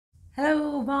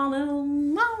Hello,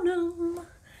 morning.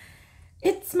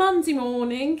 It's Monday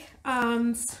morning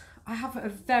and I have a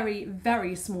very,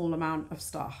 very small amount of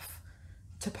stuff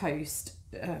to post.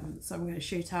 So I'm going to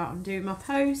shoot out and do my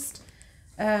post.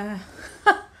 I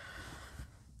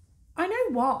know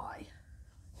why.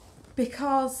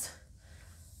 Because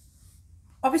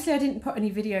obviously I didn't put any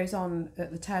videos on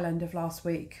at the tail end of last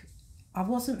week. I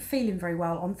wasn't feeling very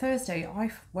well. On Thursday,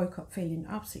 I woke up feeling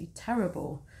absolutely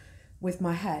terrible with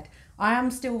my head. I am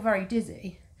still very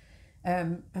dizzy,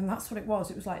 and that's what it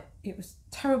was. It was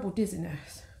terrible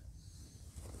dizziness.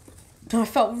 And I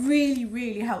felt really,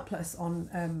 really helpless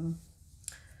on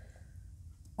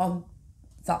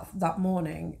that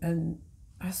morning, and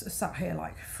I sort of sat here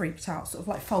like freaked out, sort of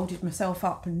like folded myself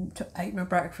up and ate my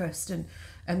breakfast, and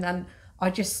then I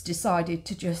just decided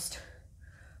to just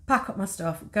pack up my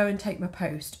stuff, go and take my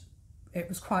post. It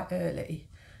was quite early,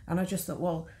 and I just thought,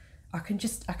 well, I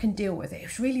can deal with it. It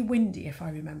was really windy, if I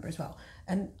remember as well,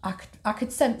 and I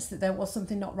could sense that there was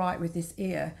something not right with this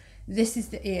ear. This is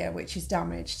the ear which is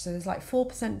damaged, so there's like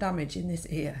 4% damage in this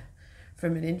ear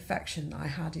from an infection that I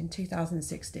had in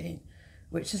 2016,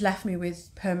 which has left me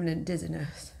with permanent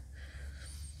dizziness.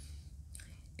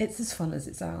 It's as fun as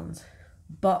it sounds,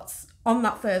 but on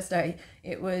that Thursday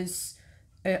it was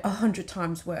 100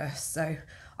 times worse. So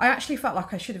I actually felt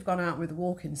like I should have gone out with a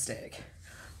walking stick.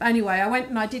 But anyway, I went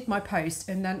and I did my post,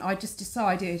 and then I just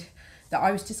decided that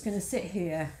I was just going to sit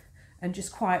here and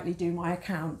just quietly do my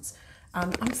accounts.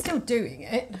 And I'm still doing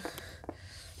it.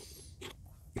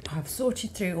 I've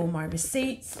sorted through all my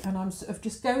receipts, and I'm sort of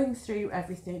just going through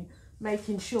everything,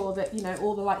 making sure that, you know,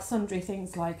 all the like sundry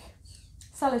things like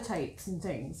sellotapes and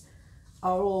things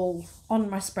are all on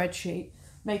my spreadsheet,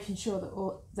 making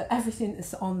sure that everything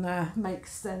that's on there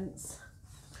makes sense,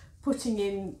 putting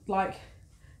in like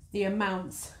the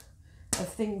amounts of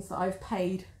things that I've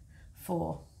paid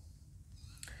for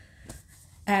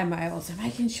airmails, and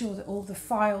making sure that all the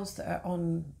files that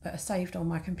are saved on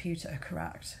my computer are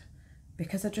correct,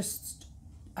 because it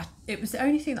was the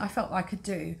only thing that I felt I could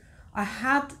do. I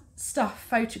had stuff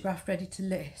photographed ready to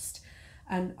list,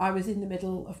 and I was in the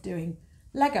middle of doing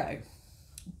Lego,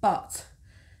 but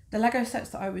the Lego sets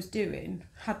that I was doing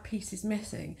had pieces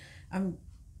missing, and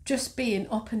just being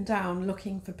up and down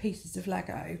looking for pieces of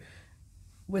Lego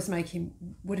would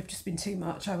have just been too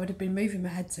much. I would have been moving my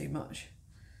head too much,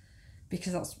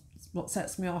 because that's what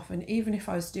sets me off. And even if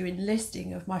I was doing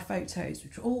listing of my photos,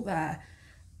 which are all there,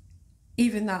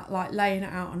 even that, like laying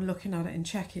it out and looking at it and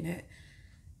checking it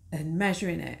and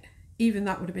measuring it, even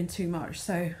that would have been too much.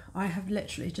 So I have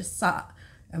literally just sat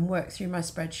and worked through my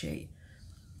spreadsheet,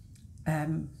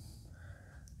 and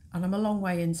I'm a long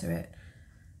way into it.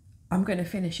 I'm going to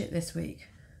finish it this week,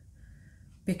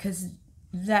 because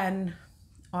then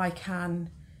I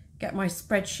can get my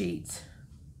spreadsheet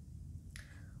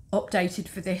updated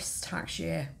for this tax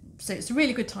year. So it's a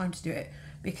really good time to do it,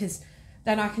 because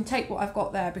then I can take what I've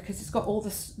got there, because it's got all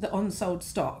the unsold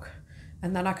stock,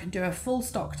 and then I can do a full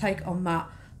stock take on that,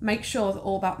 make sure that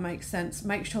all that makes sense,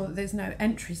 make sure that there's no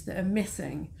entries that are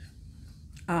missing,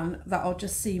 and that'll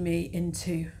just see me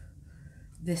into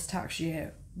this tax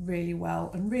year really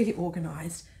well and really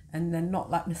organised, and then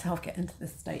not let myself get into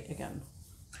this state again.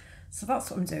 So that's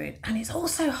what I'm doing. And it's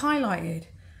also highlighted,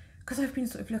 because I've been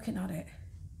sort of looking at it,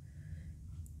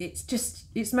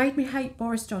 it's made me hate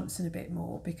Boris Johnson a bit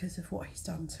more because of what he's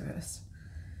done to us,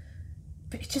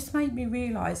 but it just made me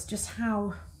realise just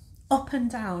how up and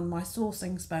down my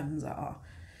sourcing spends are,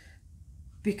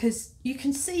 because you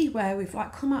can see where we've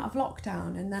like come out of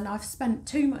lockdown and then I've spent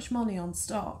too much money on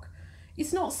stock.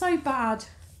 It's not so bad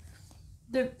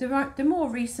the more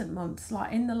recent months,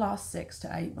 like in the last 6 to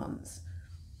 8 months.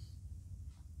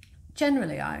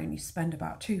 Generally I only spend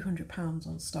about £200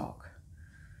 on stock.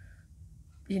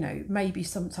 You know, maybe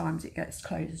sometimes it gets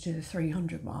closer to the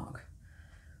 300 mark,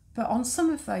 but on some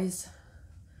of those,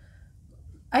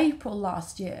 April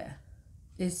last year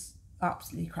is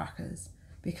absolutely crackers,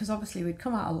 because obviously we'd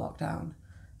come out of lockdown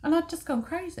and I'd just gone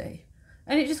crazy,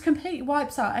 and it just completely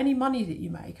wipes out any money that you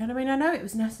make. And I mean, I know it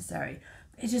was necessary,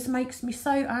 but it just makes me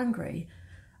so angry.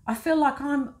 I feel like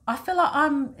I'm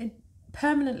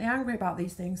permanently angry about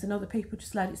these things, and other people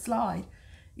just let it slide.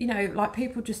 You know, like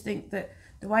people just think that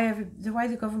the way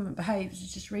the government behaves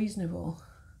is just reasonable.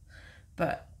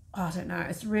 But I don't know,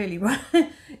 it's really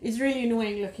it's really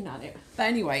annoying looking at it. But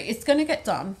anyway, it's going to get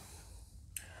done.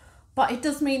 But it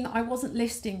does mean that I wasn't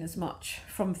listing as much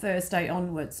from Thursday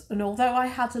onwards, and although I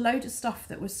had a load of stuff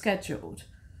that was scheduled,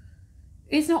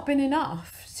 it's not been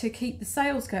enough to keep the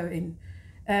sales going.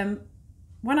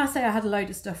 When I say I had a load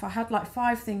of stuff, I had like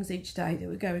 5 things each day that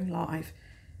were going live,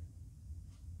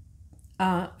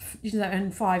 you know,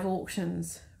 and 5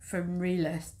 auctions from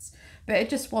relists, but it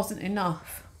just wasn't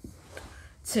enough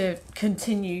to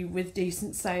continue with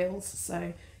decent sales.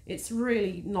 So it's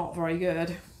really not very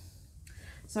good.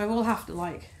 So I will have to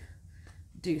like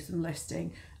do some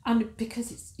listing, and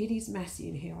because it is messy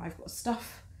in here, I've got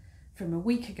stuff from a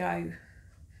week ago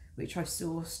which I've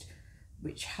sourced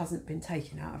which hasn't been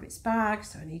taken out of its bag,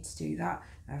 so I need to do that.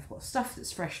 I've got stuff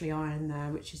that's freshly ironed there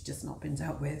which has just not been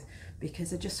dealt with,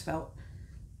 because I just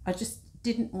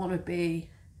didn't want to be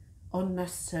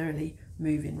unnecessarily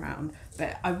moving around,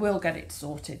 but I will get it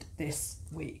sorted this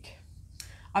week.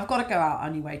 I've got to go out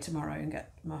anyway tomorrow and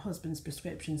get my husband's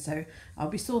prescription, so I'll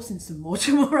be sourcing some more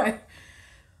tomorrow.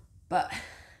 But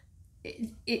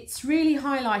it's really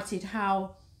highlighted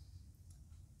how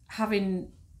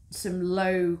having some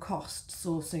low cost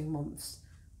sourcing months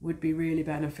would be really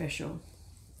beneficial.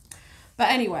 But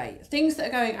anyway, things that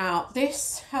are going out.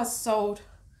 This has sold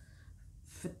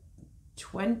for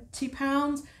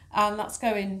 £20, and that's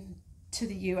going to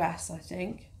the US, I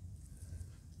think.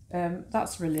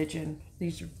 That's religion.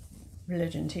 These are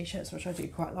religion t-shirts, which I do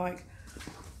quite like.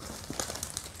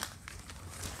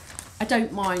 I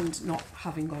don't mind not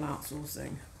having gone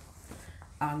outsourcing,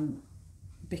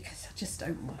 because I just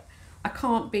don't want. I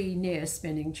can't be near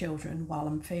spinning children while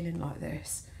I'm feeling like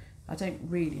this. I don't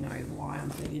really know why I'm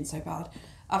feeling so bad.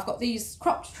 I've got these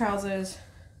cropped trousers.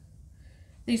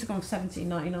 These are gone for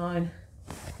 £17.99.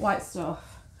 White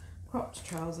stuff, cropped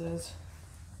trousers.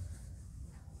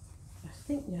 I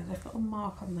think, yeah, they've got a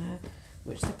mark on there,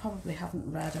 which they probably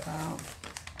haven't read about.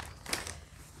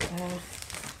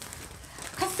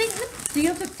 I think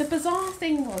the bizarre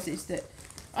thing is that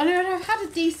I know I've had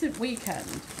a decent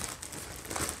weekend.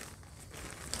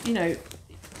 You know,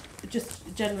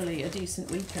 just generally a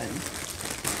decent weekend.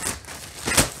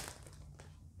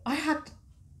 I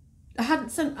hadn't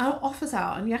sent offers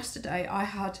out, and yesterday I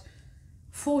had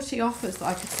 40 offers that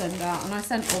I could send out, and I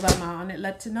sent all them out and it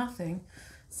led to nothing.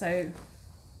 So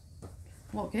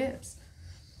what gives?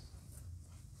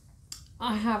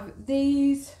 I have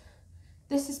these.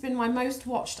 This has been my most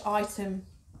watched item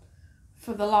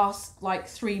for the last like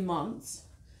 3 months.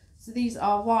 So these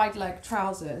are wide leg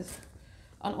trousers,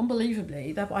 and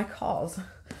unbelievably they're by Cos.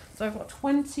 So I've got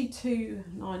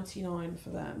 £22.99 for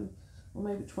them, or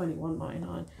maybe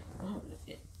 £21.99.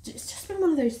 It's just been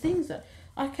one of those things that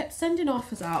I kept sending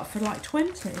offers out for like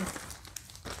 20.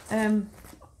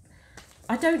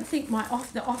 I don't think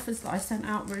the offers that I sent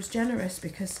out were as generous,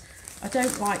 because I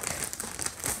don't like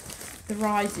the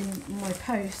rise in my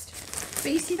post.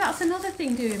 But you see, that's another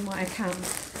thing doing my account,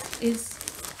 is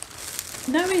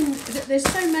knowing that there's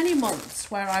so many months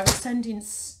where I was sending,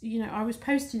 you know, I was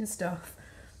posting stuff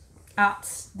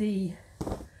at the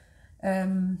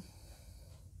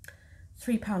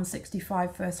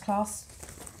 £3.65 first class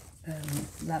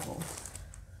level,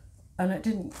 and I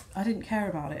didn't care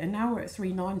about it, and now we're at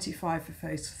 £3.95 for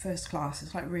first class.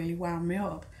 It's like really wound me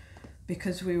up,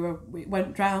 because we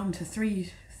went down to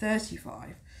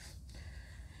 £3.35.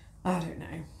 I don't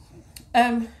know.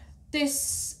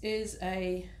 This is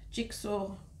a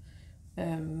jigsaw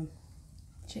linen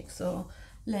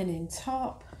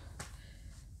top,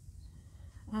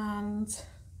 and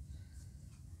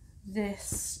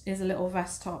this is a little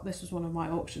vest top. This was one of my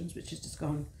auctions, which has just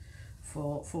gone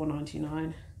for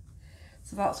 £4.99.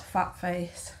 So that's a fat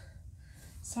face,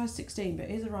 size 16, but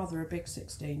it is rather a big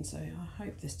 16, so I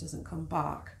hope this doesn't come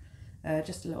back.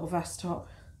 Just a little vest top.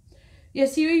 Yeah,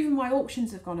 see, even my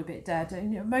auctions have gone a bit dead,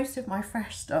 and you know, most of my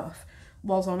fresh stuff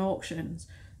was on auctions,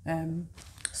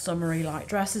 summery like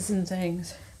dresses and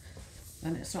things,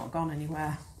 and it's not gone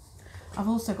anywhere. I've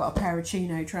also got a pair of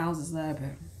chino trousers there,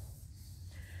 but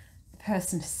the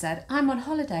person has said, "I'm on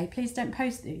holiday, please don't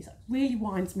post these." It really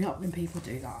winds me up when people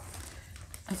do that,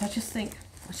 because I just think,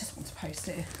 I just want to post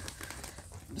it.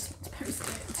 I just want to post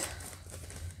it.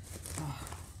 Oh,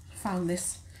 I found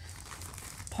this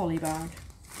poly bag.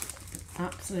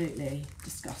 Absolutely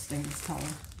disgusting, this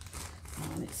colour.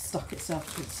 And it's stuck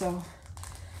itself to itself.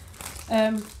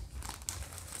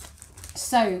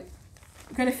 So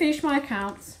I'm going to finish my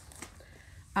accounts,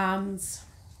 and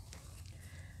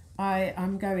I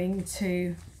am going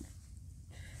to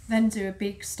then do a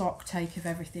big stock take of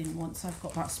everything once I've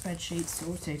got that spreadsheet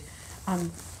sorted,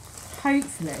 and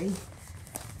hopefully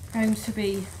going to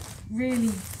be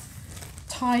really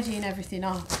tidying everything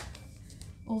up,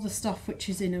 all the stuff which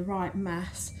is in a right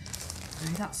mess. So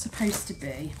that's supposed to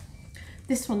be,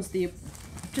 this one's I've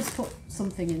just put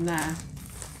something in there,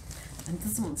 and it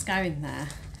doesn't want to go in there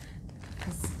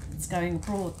because it's going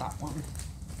abroad, that one.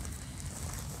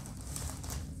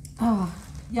 Oh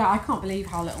yeah, I can't believe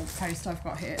how little post I've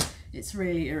got here. It's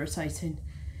really irritating.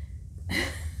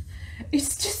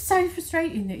 It's just so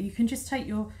frustrating that you can just take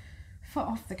your foot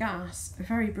off the gas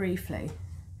very briefly.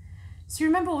 So you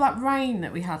remember all that rain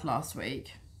that we had last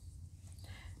week?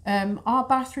 Our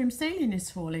bathroom ceiling is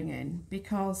falling in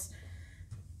because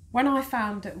when I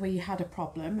found that we had a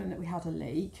problem and that we had a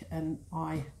leak, and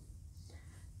I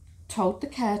told the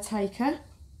caretaker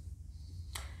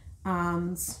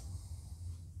and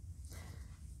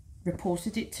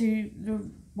reported it to the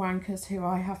wankers who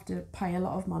I have to pay a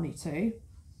lot of money to,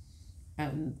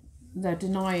 and they're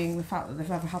denying the fact that they've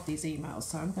ever had these emails.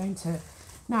 So I'm going to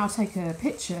now take a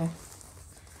picture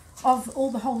of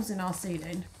all the holes in our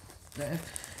ceiling.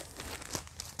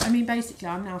 I mean, basically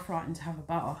I'm now frightened to have a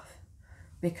bath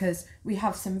because we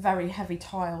have some very heavy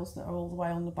tiles that are all the way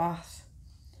on the bath,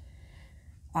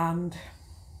 and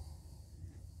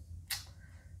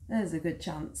there's a good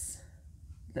chance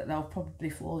that they'll probably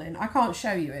fall in. I can't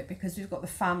show you it because we've got the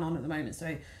fan on at the moment,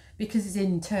 so because it's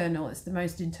internal, it's the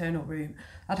most internal room,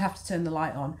 I'd have to turn the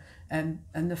light on, and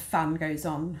the fan goes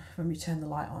on when we turn the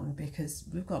light on because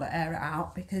we've got to air it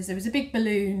out, because there was a big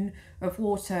balloon of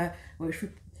water which we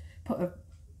put a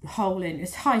hole in.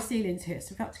 It's high ceilings here, so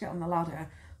we've got to get on the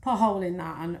ladder, put a hole in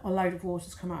that, and a load of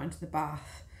water's come out into the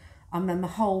bath, and then the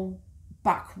whole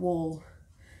back wall,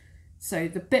 so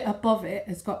the bit above it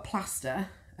has got plaster,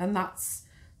 and that's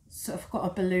sort of got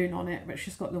a balloon on it which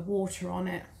has got the water on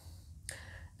it.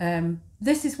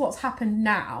 This is what's happened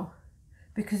now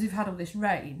because we've had all this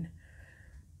rain.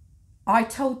 I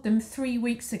told them 3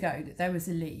 weeks ago that there was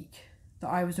a leak that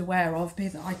I was aware of,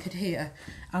 that I could hear,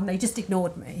 and they just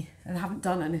ignored me and haven't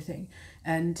done anything,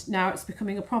 and now it's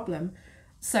becoming a problem.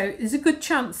 So there's a good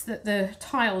chance that the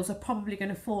tiles are probably going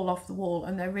to fall off the wall,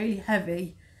 and they're really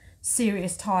heavy,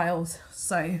 serious tiles,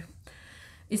 so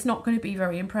it's not going to be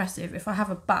very impressive. If I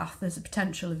have a bath, there's a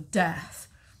potential of death.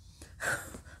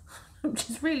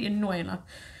 Which is really annoying.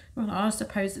 Well, I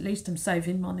suppose at least I'm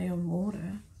saving money on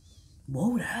water.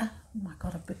 Water? Oh my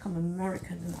God, I've become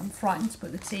American and I'm frightened to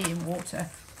put the tea in water.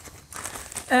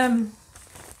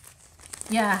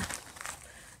 Yeah,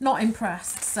 not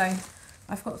impressed. So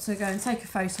I've got to go and take a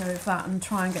photo of that and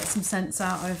try and get some sense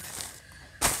out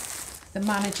of the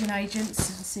managing agents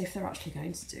and see if they're actually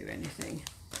going to do anything.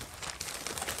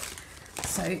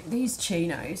 So these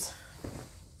chinos,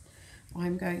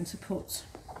 I'm going to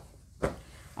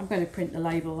print the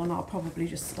label, and I'll probably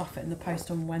just stuff it in the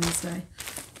post on Wednesday.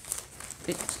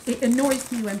 It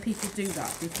annoys me when people do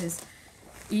that because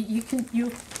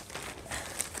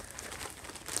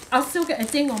I'll still get a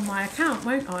ding on my account,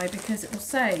 won't I? Because it will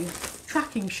say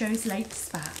tracking shows late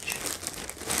dispatch.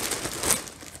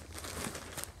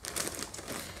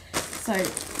 So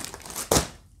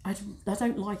I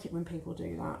don't like it when people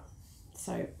do that.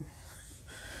 So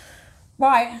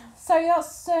right, so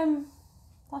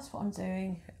that's what I'm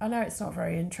doing. I know it's not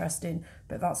very interesting,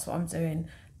 but that's what I'm doing.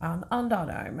 And I don't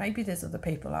know, maybe there's other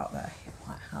people out there who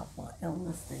might have my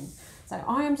illness thing. So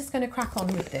I am just going to crack on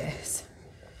with this.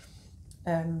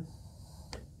 I'm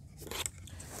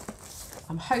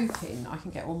hoping I can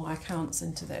get all my accounts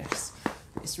into this.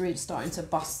 It's really starting to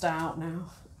bust out now.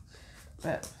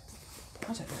 But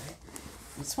I don't know.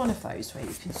 It's one of those where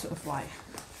you can sort of like,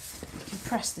 you can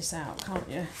press this out, can't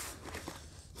you?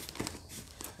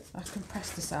 I can press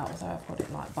this out, although I've got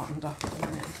it like buttoned up at the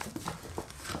minute.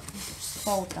 Just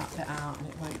fold that bit out and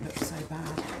it won't look so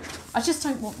bad. I just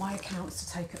don't want my accounts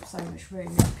to take up so much room.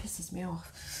 It pisses me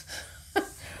off.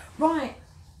 Right,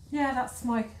 yeah, that's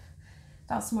my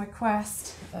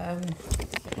quest.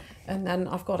 And then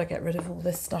I've got to get rid of all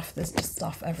this stuff. There's just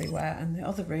stuff everywhere, and the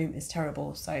other room is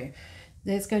terrible. So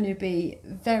there's going to be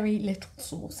very little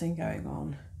sourcing going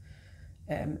on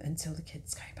until the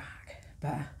kids go back.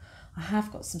 But I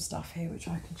have got some stuff here which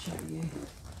I can show you,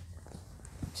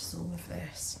 which is all of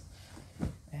this,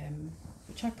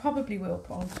 which I probably will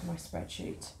put onto my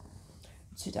spreadsheet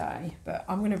today, but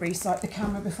I'm going to resight the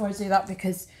camera before I do that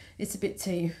because it's a bit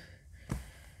too,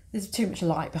 there's too much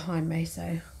light behind me,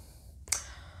 so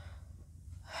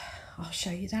I'll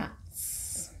show you that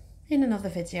in another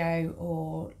video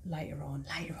or later on.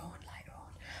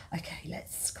 Okay,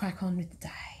 let's crack on with the day.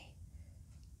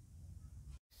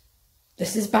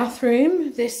 This is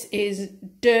bathroom. This is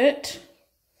dirt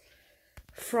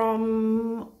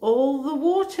from all the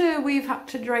water we've had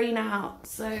to drain out.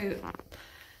 So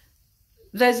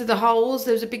those are the holes.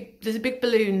 There's a big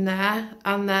balloon there,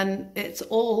 and then it's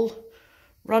all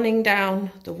running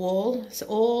down the wall. So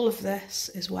all of this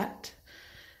is wet,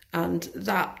 and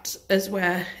that is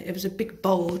where it was a big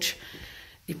bulge.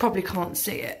 You probably can't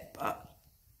see it, but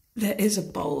there is a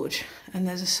bulge, and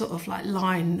there's a sort of like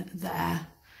line there.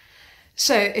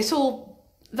 So it's all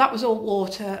that was all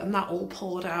water and that all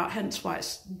poured out, hence why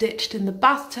it's ditched in the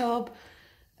bathtub.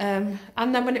 And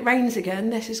then when it rains again,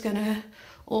 this is going to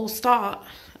all start.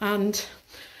 And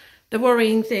the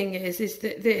worrying thing is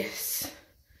that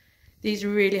these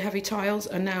really heavy tiles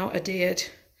are now adhered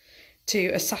to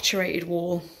a saturated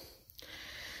wall.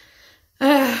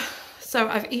 So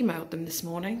I've emailed them this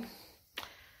morning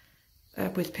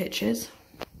with pictures.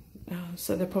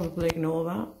 So they'll probably ignore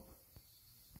that.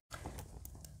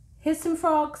 Here's some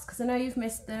frogs, because I know you've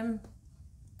missed them.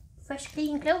 Fresh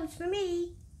clean clothes for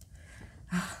me.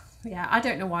 Yeah, I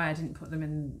don't know why I didn't put them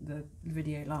in the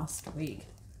video last week.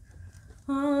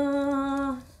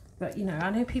 But you know, I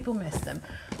know people miss them.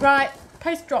 Right,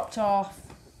 post dropped off.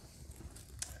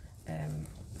 And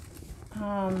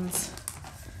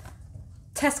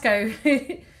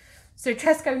Tesco. So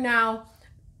Tesco now,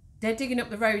 they're digging up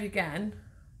the road again.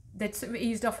 They'd sort of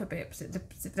eased off a bit, so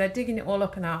they're digging it all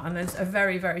up and out, and there's a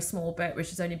very, very small bit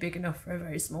which is only big enough for a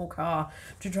very small car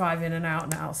to drive in and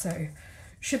out now. So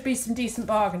should be some decent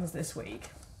bargains this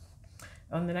week,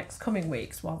 on the next coming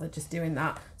weeks, while they're just doing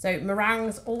that. So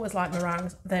meringues, always like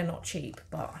meringues. They're not cheap,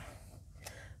 but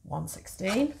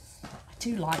 $1.16. I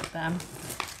do like them.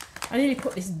 I nearly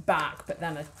put this back, but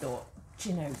then I thought, do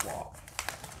you know what?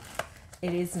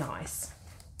 It is nice.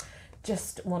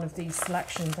 Just one of these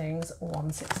selection things,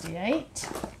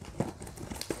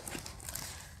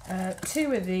 $1.68.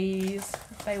 Two of these,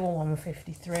 they were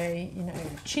 $1.53. You know,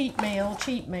 cheap meal,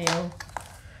 cheap meal.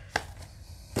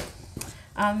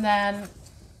 And then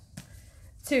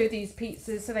two of these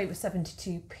pizzas, so they were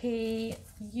 72p,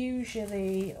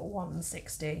 usually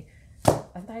 $1.60.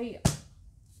 And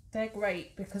they're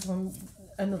great because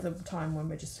another time when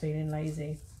we're just feeling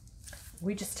lazy,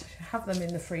 we just have them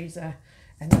in the freezer.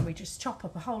 And then we just chop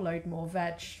up a whole load more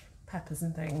veg, peppers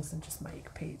and things, and just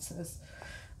make pizzas.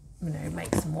 You know,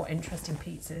 make some more interesting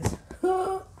pizzas.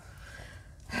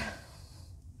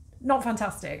 Not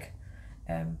fantastic.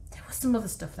 There was some other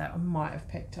stuff that I might have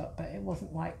picked up, but it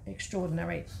wasn't like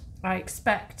extraordinary. I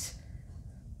expect,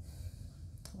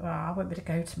 well, I won't be able to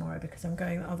go tomorrow because I'm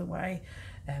going the other way.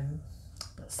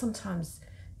 But sometimes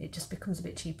it just becomes a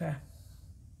bit cheaper.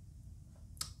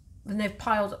 When they've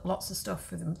piled up lots of stuff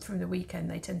for them from the weekend,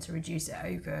 they tend to reduce it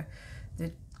over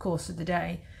the course of the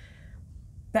day.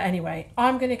 But anyway,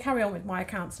 I'm going to carry on with my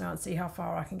accounts now and see how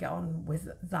far I can get on with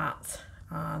that.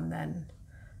 And then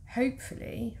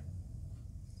hopefully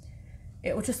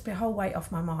it will just be a whole weight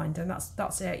off my mind. And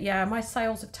that's it. Yeah, my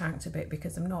sales have tanked a bit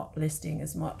because I'm not listing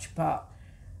as much, but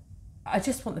I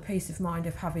just want the peace of mind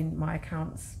of having my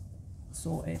accounts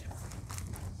sorted.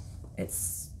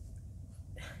 It's,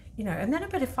 you know, and then I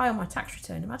better file my tax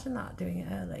return. Imagine that, doing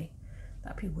it early.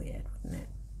 That'd be weird, wouldn't it?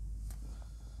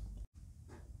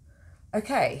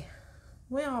 Okay,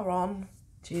 we are on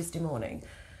Tuesday morning.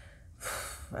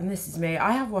 And this is me.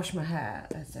 I have washed my hair,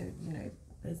 so, you know,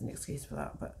 there's an excuse for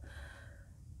that. But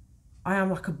I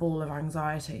am like a ball of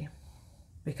anxiety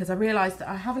because I realised that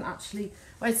I haven't actually,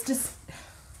 well, it's just,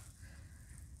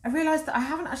 I realised that I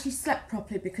haven't actually slept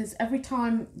properly because every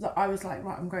time that I was like,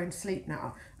 right, I'm going to sleep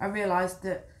now, I realised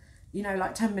that, you know,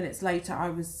 like 10 minutes later, I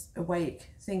was awake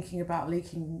thinking about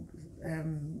leaking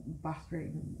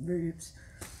bathroom roofs.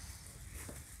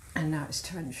 And now it's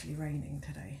torrentially raining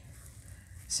today.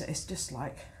 So it's just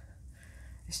like,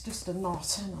 it's just a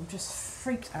knot and I'm just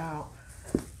freaked out.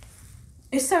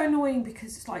 It's so annoying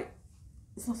because it's like,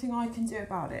 there's nothing I can do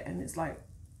about it. And it's like,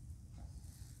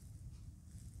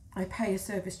 I pay a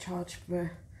service charge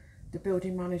for the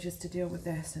building managers to deal with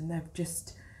this, and they've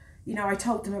just, you know, I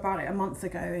told them about it a month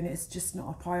ago and it's just not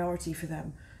a priority for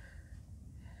them,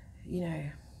 you know.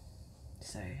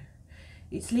 So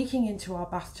it's leaking into our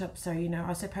bathtub, so, you know,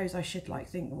 I suppose I should like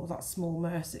think, well, that's small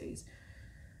mercies.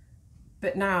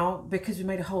 But now, because we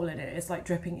made a hole in it, it's like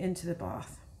dripping into the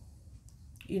bath,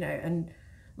 you know. And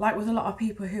like with a lot of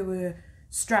people who are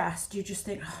stressed, you just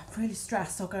think, oh, I'm really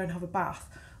stressed, I'll go and have a bath.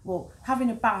 Well,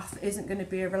 having a bath isn't going to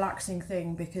be a relaxing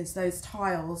thing because those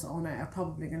tiles on it are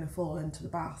probably going to fall into the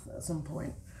bath at some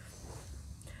point.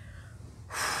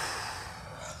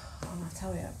 And I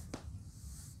tell you.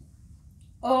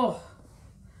 Oh.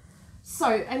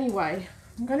 So anyway,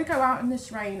 I'm going to go out in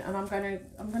this rain and I'm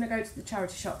going to go to the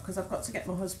charity shop because I've got to get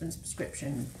my husband's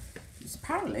prescription.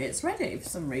 Apparently it's ready for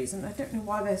some reason. I don't know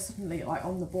why they're suddenly like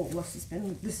on the ball. This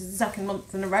is the second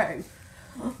month in a row.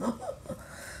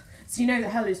 So you know that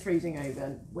hell is freezing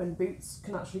over when boots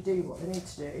can actually do what they need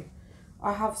to do.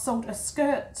 I have sold a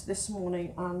skirt this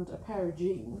morning and a pair of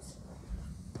jeans.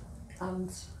 And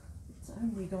it's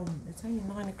only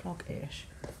 9 o'clock-ish.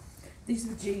 These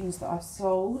are the jeans that I've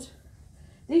sold.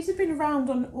 These have been around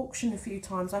on auction a few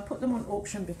times. I put them on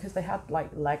auction because they had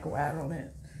like leg wear on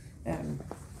it.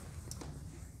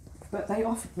 But they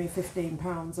offered me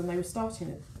 £15 and they were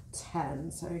starting at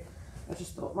 10, so I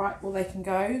just thought, right, well, they can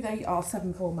go. They are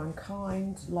 7 for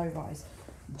Mankind, low rise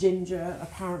ginger,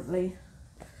 apparently.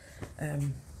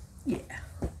 Yeah,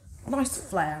 nice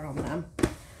flare on them.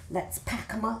 Let's pack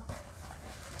them up.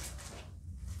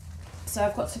 So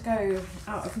I've got to go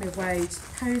out of my way to the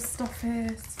post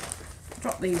office,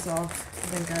 drop these off,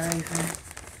 and then go over.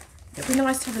 It'd be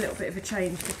nice to have a little bit of a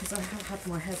change because I have had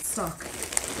my head stuck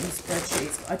in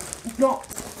spreadsheets. I've not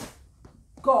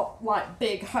got like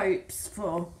big hopes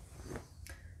for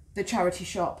the charity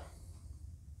shop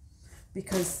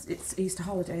because it's Easter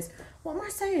holidays. What am I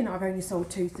saying? I've only sold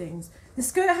 2 things. The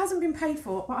skirt hasn't been paid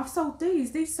for, but I've sold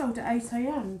these. These sold at 8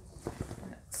 AM.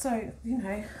 So, you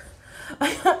know,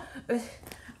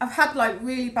 I've had like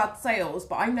really bad sales,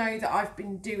 but I know that I've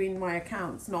been doing my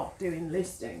accounts, not doing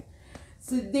listing.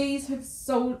 So these have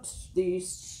sold,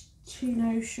 these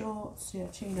chino shorts. Yeah,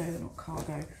 chino, they're not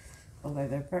cargo, although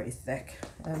they're very thick.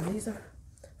 These are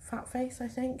fat face, I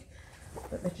think,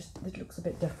 but it looks a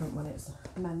bit different when it's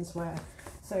menswear.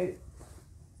 So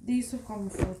these have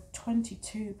gone for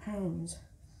 £22,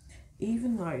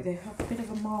 even though they have a bit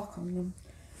of a mark on them.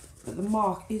 But the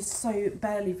mark is so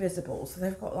barely visible, so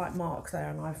they've got like marks there,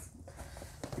 and I've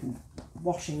been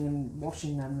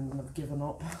washing them and I've given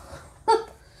up.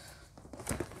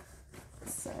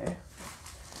 So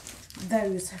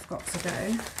those have got to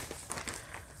go.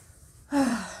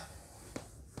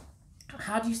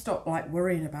 How do you stop like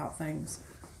worrying about things?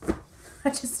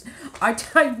 I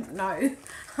don't know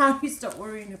how you stop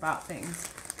worrying about things.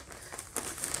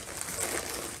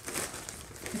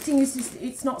 The thing is,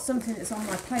 it's not something that's on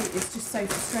my plate. It's just so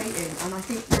frustrating. And I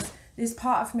think there's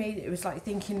part of me that was like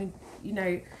thinking, you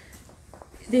know,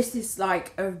 this is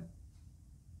like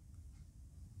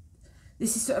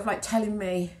this is sort of like telling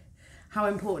me how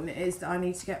important it is that I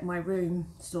need to get my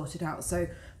room sorted out. So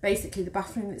basically the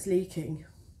bathroom that's leaking,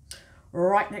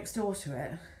 right next door to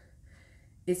it,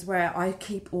 is where I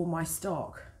keep all my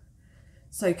stock.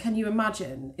 So can you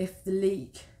imagine if the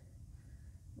leak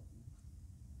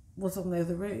was on the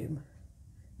other room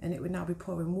and it would now be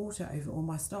pouring water over all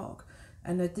my stock,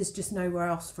 and there's just nowhere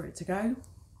else for it to go?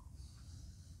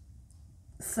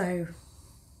 So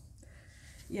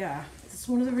yeah, it's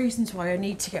one of the reasons why I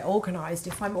need to get organised.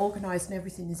 If I'm organised and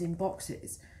everything is in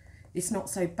boxes, it's not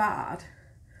so bad,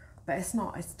 but it's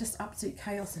not, it's just absolute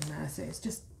chaos in there. So it's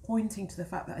just pointing to the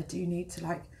fact that I do need to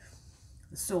like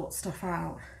sort stuff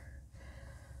out.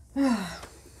 And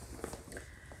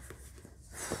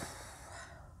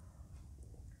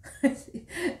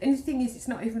the thing is, it's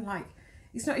not even like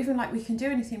we can do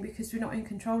anything because we're not in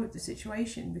control of the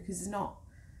situation, because it's not,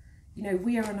 you know,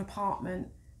 we are an apartment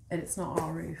and it's not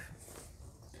our roof.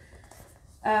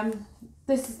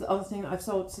 This is the other thing that I've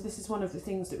sold. So this is one of the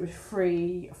things that was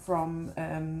free from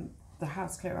the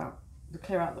house clear out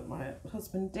that my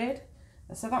husband did.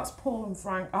 So that's Paul and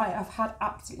Frank. I have had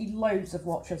absolutely loads of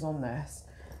watches on this,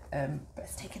 but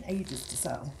it's taken ages to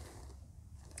sell.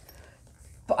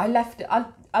 But I left it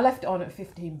on at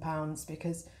 £15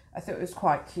 because I thought it was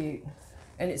quite cute,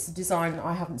 and it's a design that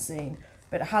I haven't seen,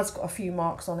 but it has got a few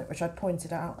marks on it which I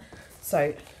pointed out.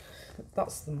 So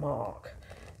that's the mark.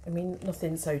 I mean,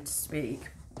 nothing so to speak,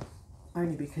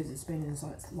 only because it's been in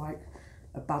like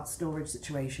a bad storage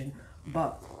situation.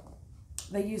 But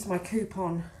they used my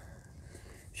coupon,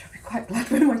 which I'll be quite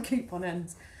glad when my coupon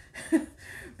ends,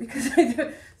 because I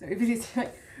don't, so it's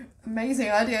like amazing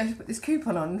idea to put this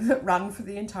coupon on that ran for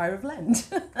the entire of Lent.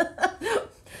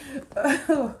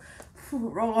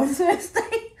 Roll on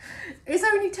Thursday. It's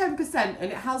only 10%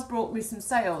 and it has brought me some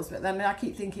sales, but then I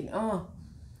keep thinking, oh,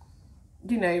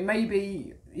 you know,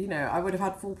 maybe, you know, I would have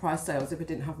had full price sales if I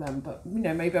didn't have them, but you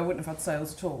know, maybe I wouldn't have had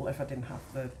sales at all if I didn't have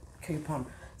the coupon.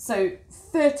 So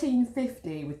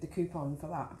 £13.50 with the coupon for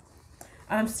that.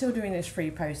 And I'm still doing this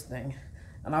free post thing,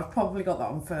 and I've probably got that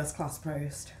on first class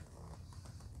post.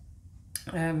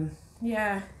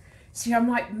 Yeah, see, I'm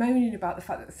like moaning about the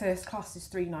fact that the first class is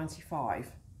 £3.95,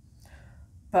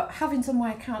 but having on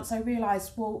my accounts I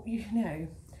realised, well, you know,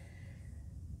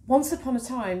 once upon a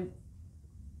time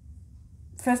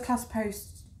first class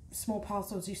post small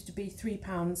parcels used to be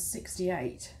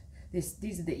 £3.68.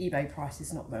 These are the eBay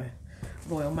prices, not the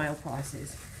Royal Mail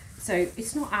prices. So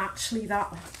it's not actually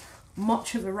that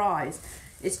much of a rise.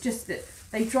 It's just that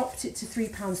they dropped it to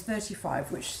 £3.35,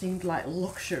 which seemed like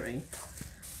luxury.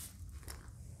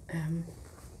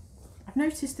 I've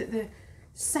noticed that the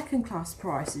second class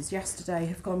prices yesterday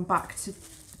have gone back to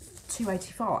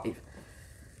 £2.85.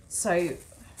 So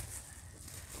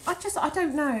I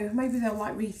don't know. Maybe they'll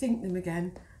like rethink them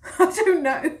again. I don't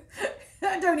know.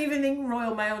 I don't even think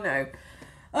Royal Mail know.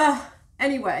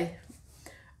 Anyway,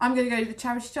 I'm going to go to the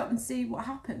charity shop and see what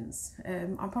happens.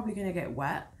 I'm probably going to get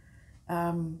wet.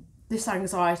 This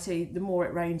anxiety, the more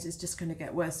it rains, is just going to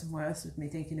get worse and worse with me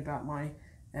thinking about my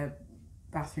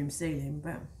bathroom ceiling.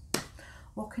 But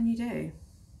what can you do?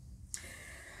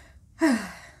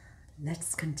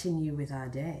 Let's continue with our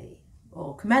day,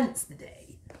 or commence the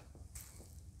day.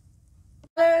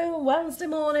 Hello, Wednesday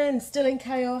morning, still in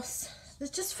chaos.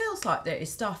 It just feels like there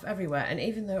is stuff everywhere, and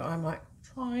even though I'm like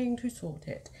trying to sort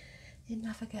it, it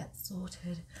never gets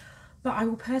sorted. But I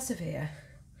will persevere.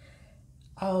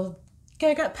 I'll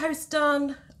go get posts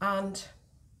done, and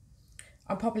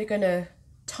I'm probably going to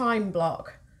time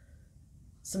block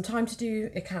some time to do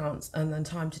accounts and then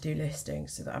time to do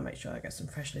listings so that I make sure I get some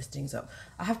fresh listings up.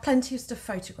 I have plenty of stuff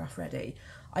photographed ready.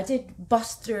 I did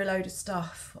bust through a load of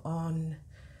stuff on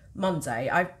Monday.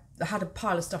 I had a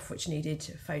pile of stuff which needed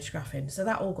photographing, so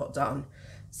that all got done.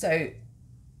 So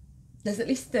there's at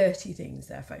least 30 things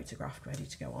there photographed ready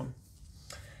to go on.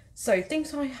 So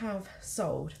things I have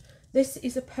sold. This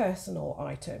is a personal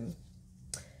item.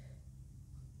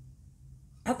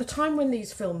 At the time when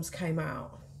these films came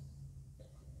out,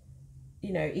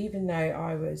 you know, even though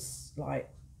I was like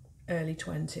early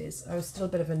 20s, I was still a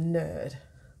bit of a nerd.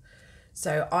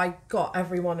 So I got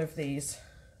every one of these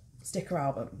sticker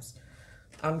albums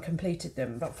and completed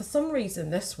them. But for some reason,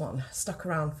 this one stuck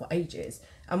around for ages.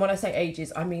 And when I say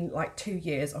ages, I mean like 2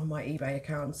 years on my eBay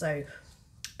account. So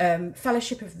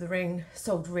Fellowship of the Ring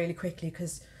sold really quickly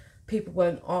because people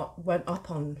went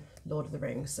up on Lord of the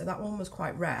Rings. So that one was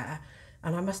quite rare.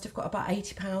 And I must have got about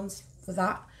 £80 for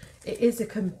that. It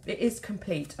is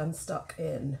complete and stuck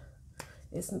in.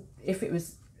 If it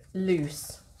was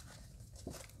loose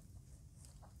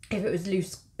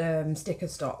sticker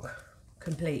stock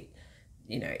complete,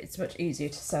 you know, it's much easier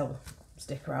to sell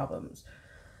sticker albums.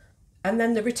 And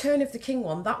then the Return of the King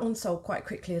one, that one sold quite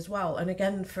quickly as well, and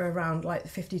again for around like the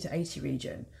 50 to 80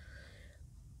 region,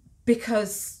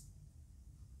 because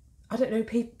I don't know,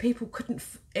 people couldn't,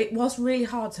 it was really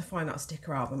hard to find that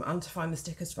sticker album and to find the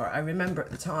stickers for it. I remember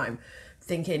at the time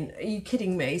thinking, are you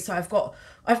kidding me? So I've got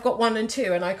 1 and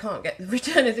 2 and I can't get the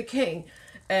Return of the King.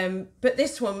 But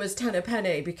this one was 10 a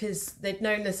penny because they'd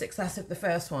known the success of the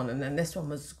first one, and then this one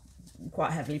was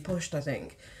quite heavily pushed, I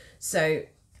think. So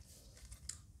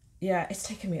yeah, it's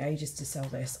taken me ages to sell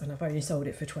this, and I've only sold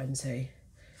it for 20.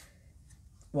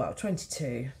 Well,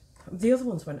 22. The other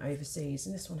ones went overseas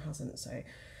and this one hasn't, so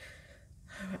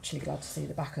I'm actually glad to see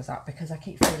the back of that, because I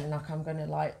keep feeling like I'm going to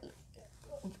like,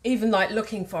 even like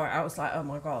looking for it, I was like, oh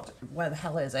my God, where the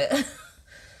hell is it?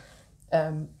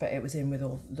 But it was in with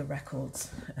all the records.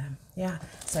 Yeah,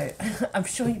 so I'm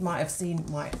sure you might have seen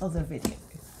my other video,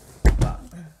 but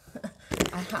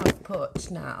I have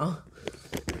put now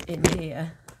in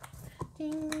here,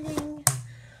 ding ding,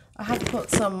 I have put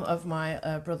some of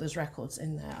my brother's records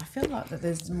in there. I feel like that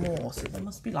there's more, so there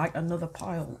must be like another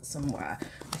pile somewhere.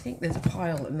 I think there's a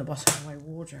pile in the bottom of my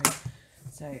wardrobe.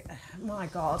 So, my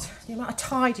God, the amount of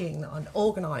tidying and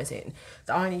organising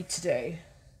that I need to do.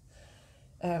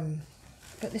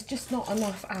 But there's just not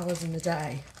enough hours in the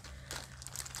day.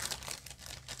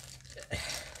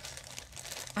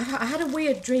 I had a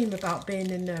weird dream about being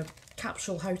in a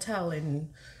capsule hotel in...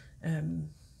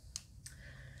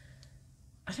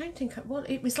 I don't think, well,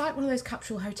 it was like one of those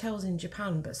capsule hotels in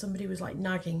Japan, but somebody was like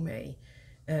nagging me.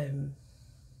 And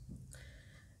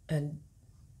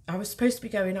I was supposed to be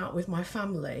going out with my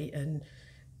family, and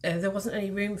there wasn't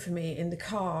any room for me in the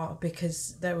car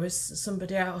because there was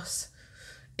somebody else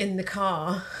in the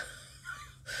car.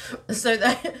 So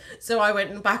I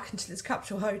went back into this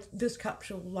capsule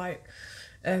like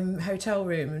hotel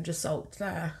room and just sulked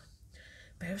there.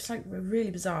 But it was like really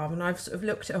bizarre, and I've sort of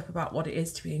looked it up about what it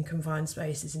is to be in confined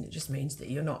spaces, and it just means that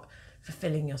you're not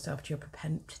fulfilling yourself to your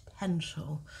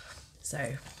potential.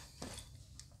 So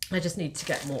I just need to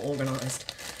get more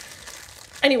organised.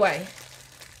 Anyway,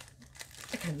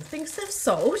 again, the things they've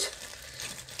sold.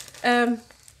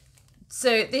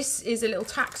 So this is a little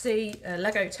taxi, a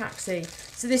Lego taxi.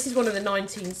 So this is one of the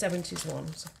 1970s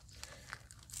ones.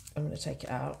 I'm going to take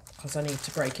it out because I need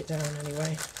to break it down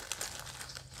anyway.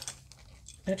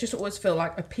 I just always feel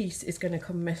like a piece is going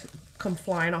to come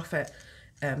flying off it.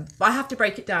 But I have to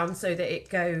break it down so that it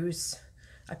goes,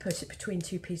 I put it between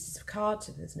 2 pieces of card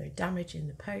so there's no damage in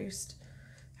the post,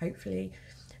 hopefully.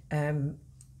 And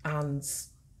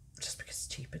just because it's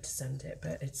cheaper to send it,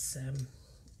 but it's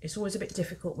always a bit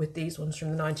difficult with these ones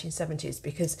from the 1970s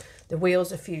because the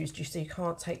wheels are fused, you see, you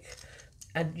can't take,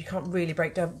 and you can't really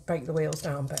break the wheels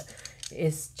down, but it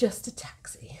is just a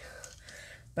taxi.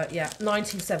 But yeah,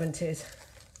 1970s.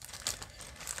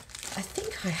 I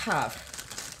think I have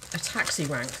a taxi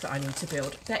rank that I need to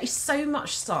build. There is so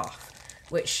much stuff,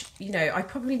 which, you know, I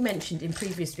probably mentioned in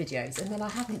previous videos, and then I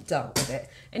haven't dealt with it.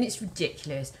 And it's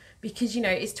ridiculous because, you know,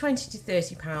 it's 20 to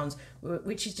 30 pounds,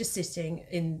 which is just sitting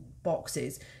in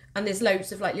boxes. And there's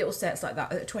loads of like little sets like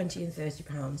that at 20 and 30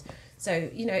 pounds. So,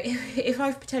 you know, if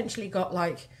I've potentially got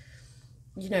like,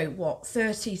 you know, what,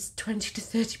 20 to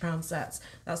 30 pound sets,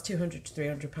 that's 200 to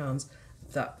 300 pounds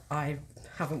that I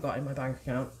haven't got in my bank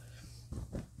account.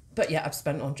 But yeah, I've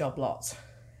spent on job lots.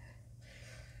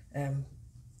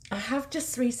 I have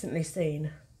just recently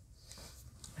seen,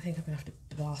 I think I'm gonna have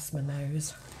to blast my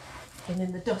nose. Been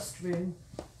in the dust room.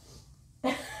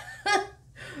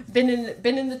 been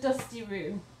in the dusty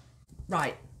room.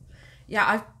 Right.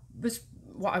 Yeah,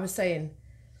 what I was saying.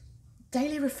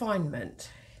 Daily Refinement,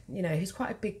 you know, he's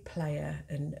quite a big player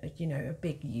and, you know, a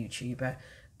big YouTuber,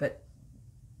 but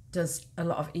does a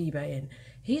lot of eBay, and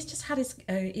he's just had his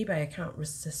eBay account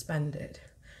suspended.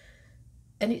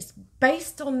 And it's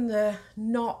based on the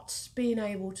not being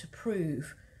able to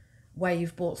prove where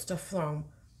you've bought stuff from.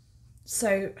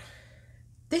 So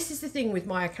this is the thing with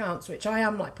my accounts, which I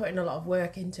am like putting a lot of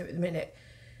work into at the minute.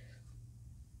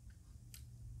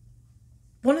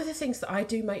 One of the things that I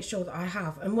do make sure that I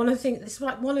have, and one of the things, this is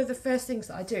like one of the first things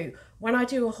that I do when I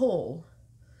do a haul,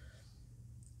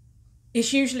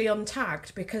 it's usually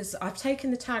untagged because I've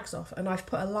taken the tags off and I've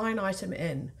put a line item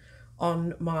in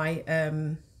on my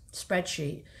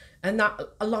spreadsheet, and that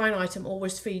a line item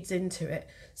always feeds into it,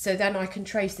 so then I can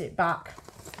trace it back.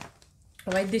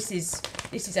 I mean, this is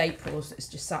April's that's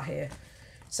just sat here,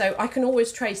 so I can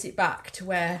always trace it back to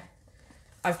where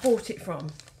I've bought it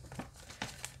from.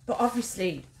 But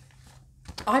obviously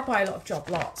I buy a lot of job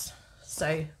lots,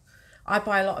 so I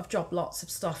buy a lot of job lots of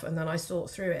stuff and then I sort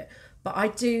through it. But I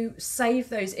do save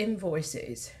those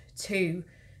invoices to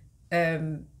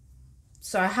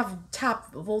so I have a tab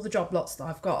of all the job lots that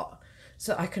I've got,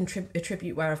 so I can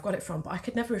attribute where I've got it from. But I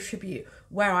could never attribute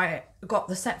where I got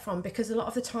the set from, because a lot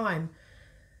of the time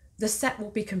the set will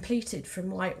be completed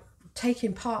from like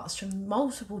taking parts from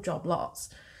multiple job lots.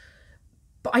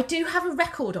 But I do have a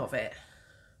record of it.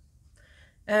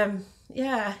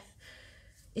 Yeah,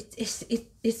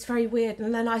 it's very weird.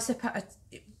 And then I suppose,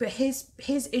 but his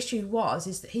issue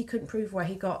is that he couldn't prove where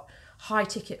he got high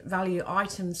ticket value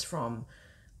items from,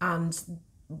 and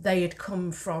they had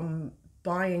come from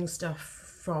buying stuff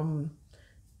from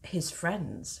his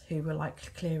friends who were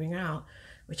like clearing out,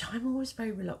 which I'm always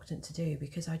very reluctant to do,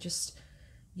 because I just,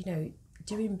 you know,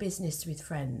 doing business with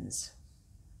friends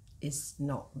is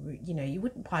not, you know, you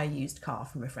wouldn't buy a used car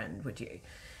from a friend, would you?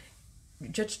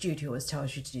 Judge Judy always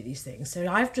tells you to do these things. So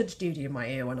I have Judge Judy in my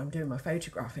ear when I'm doing my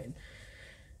photographing,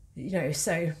 you know.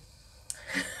 So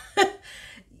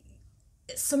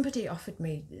somebody offered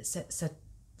me, said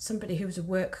somebody who was a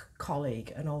work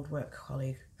colleague, an old work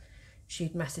colleague,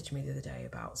 she'd messaged me the other day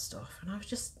about stuff, and I was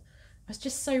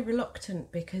just so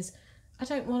reluctant, because I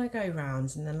don't want to go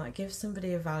round and then like give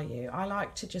somebody a value. I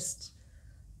like to just,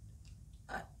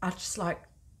 I just like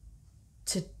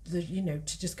to, you know,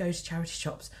 to just go to charity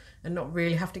shops and not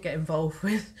really have to get involved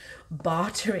with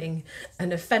bartering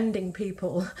and offending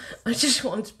people. I just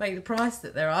want to pay the price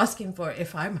that they're asking for it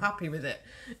if I'm happy with it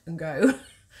and go.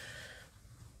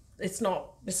 It's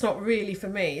not really for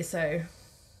me. So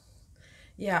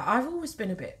yeah, I've always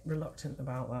been a bit reluctant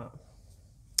about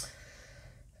that.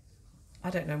 I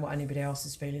don't know what anybody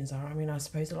else's feelings are. I mean, I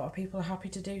suppose a lot of people are happy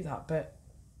to do that, but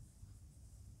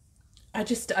I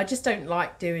just don't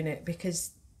like doing it,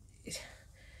 because,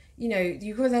 you know,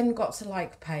 you've then got to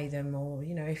like pay them, or,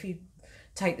 you know, if you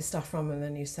take the stuff from them and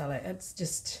then you sell it, it's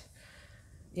just,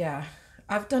 yeah.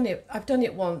 I've done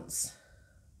it once,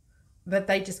 but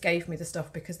they just gave me the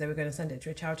stuff because they were going to send it to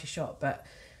a charity shop. But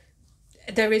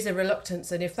there is a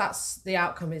reluctance, and if that's the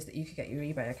outcome, is that you could get your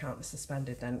eBay account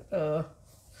suspended, then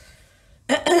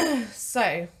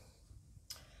so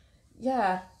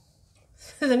yeah.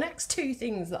 The next two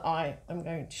things that I am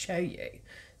going to show you,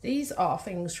 these are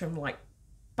things from like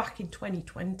back in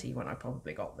 2020 when I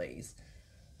probably got these.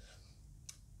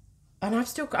 And I've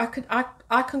still, I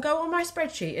can go on my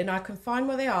spreadsheet and I can find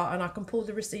where they are, and I can pull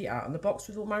the receipt out, and the box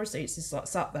with all my receipts is like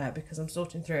sat there because I'm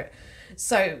sorting through it.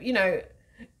 So, you know,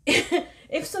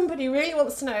 if somebody really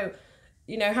wants to know,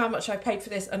 you know, how much I paid for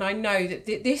this, and I know that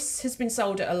this has been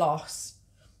sold at a loss,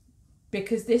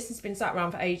 because this has been sat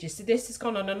around for ages. So this has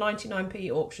gone on a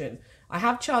 99p auction. I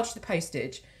have charged the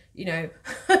postage, you know.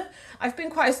 I've been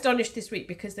quite astonished this week,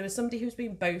 because there was somebody who's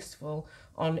been boastful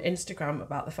on Instagram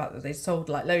about the fact that they sold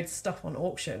like loads of stuff on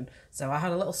auction. So I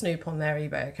had a little snoop on their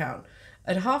eBay account,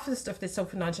 and half of the stuff they sold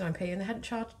for 99p, and they hadn't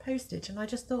charged postage. And I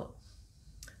just thought,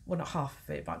 well, not half of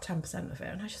it, about 10% of it.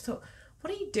 And I just thought,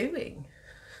 what are you doing?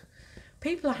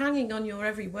 people are hanging on your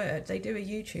every word. They do a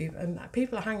YouTube and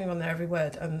people are hanging on their every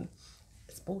word, and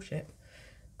it's bullshit.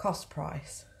 Cost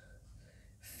price,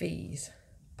 fees,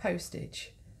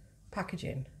 postage,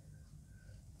 packaging.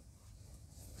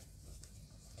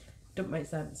 Doesn't make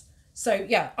sense. So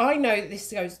yeah, I know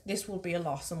that this will be a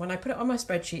loss, and when I put it on my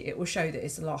spreadsheet, it will show that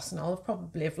it's a loss, and I'll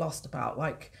probably have lost about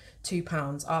like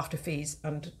 £2 after fees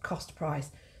and cost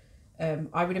price.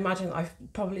 I would imagine I've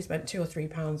probably spent £2 or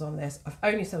 £3 on this. I've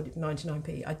only sold it for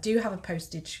 99p. I do have a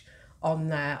postage on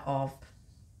there of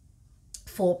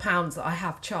 £4 that I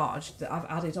have charged, that I've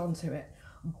added onto it,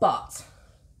 but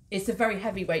it's a very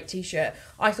heavyweight t-shirt.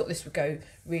 I thought this would go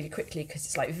really quickly because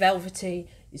it's like velvety.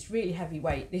 It's really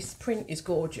heavyweight. This print is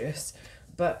gorgeous,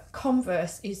 but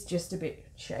Converse is just a bit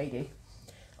shady,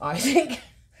 I think.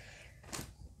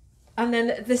 And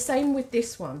then the same with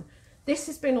this one. This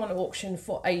has been on auction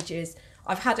for ages.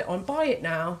 I've had it on Buy It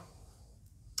Now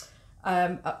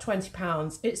at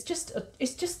 £20. It's just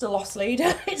a loss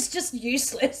leader. It's just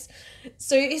useless.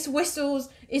 So it's whistles.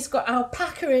 It's got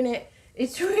alpaca in it.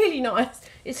 It's really nice.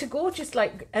 It's a gorgeous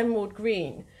like emerald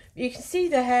green. You can see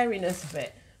the hairiness of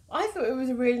it. I thought it was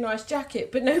a really nice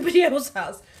jacket, but nobody else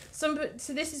has. So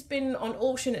this has been on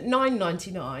auction at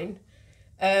 £9.99.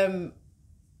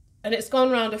 And it's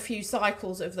gone around a few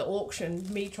cycles of the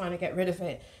auction, me trying to get rid of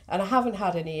it, and I haven't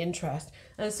had any interest.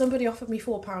 And somebody offered me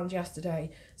 £4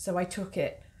 yesterday, so I took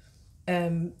it.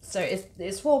 So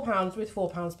it's £4 with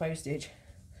 £4 postage.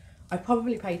 I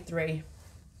probably paid £3.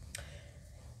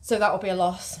 So that'll be a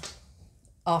loss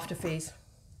after fees.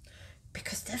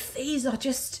 Because the fees are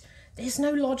just, there's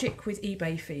no logic with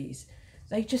eBay fees.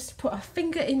 They just put a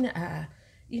finger in the air.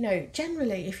 You know,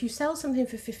 generally, if you sell something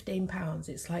for £15,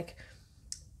 it's like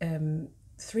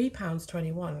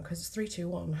 £3.21, because it's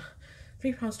 321.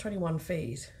 £3.21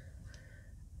 fees.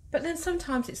 But then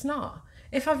sometimes it's not.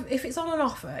 If it's on an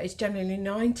offer, it's generally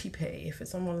 90p if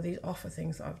it's on one of these offer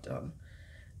things that I've done.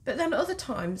 But then other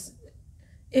times,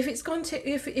 if it's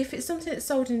something that's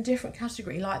sold in a different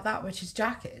category like that, which is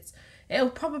jackets, it'll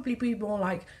probably be more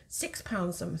like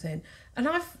 £6 something. And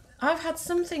I've had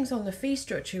some things on the fee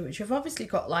structure which have obviously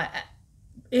got like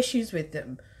issues with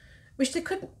them, which there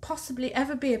couldn't possibly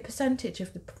ever be a percentage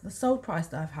of the sold price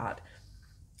that I've had,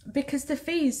 because the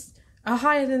fees are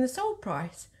higher than the sold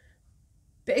price.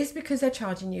 But it's because they're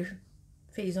charging you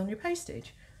fees on your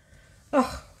postage.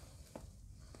 Oh,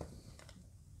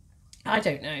 I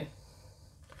don't know.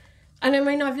 And I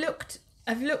mean, I've looked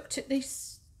at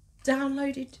this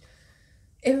downloaded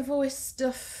invoice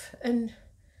stuff, and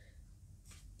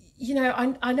you know,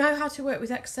 I know how to work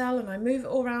with Excel, and I move it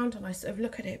all around and I sort of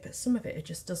look at it, but some of it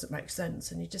just doesn't make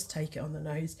sense, and you just take it on the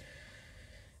nose.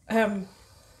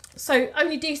 So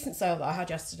only decent sale that I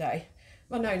had yesterday.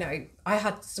 Well, no, I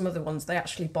had some other ones. They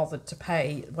actually bothered to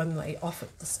pay when they offered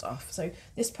the stuff. So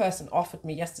this person offered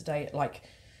me yesterday at like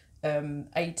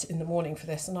 8 in the morning for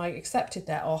this, and I accepted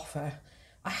their offer.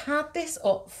 I had this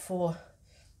up for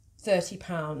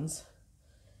 £30,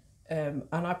 and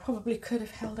I probably could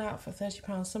have held out for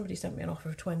 £30. Somebody sent me an offer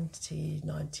of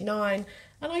 $20.99,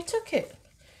 and I took it.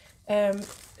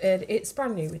 It's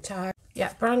brand new with tags.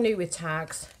 Yeah, brand new with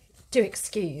tags. Do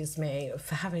excuse me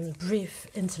for having a brief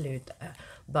interlude there,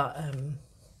 but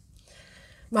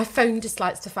my phone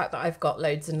dislikes the fact that I've got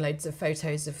loads and loads of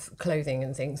photos of clothing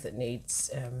and things that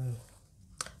needs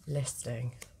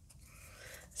listing.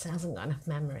 So it hasn't got enough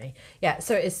memory. Yeah,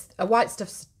 so it's a white stuff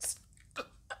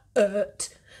skirt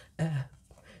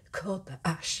called the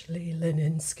Ashley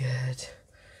linen skirt.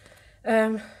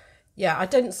 Yeah, I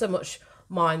didn't so much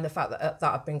mind the fact that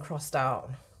that had been crossed out,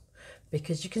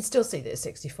 because you can still see that it's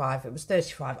 65. It was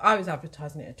 35. I was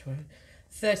advertising it at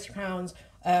 £30.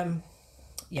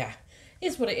 Yeah,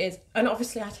 is what it is. And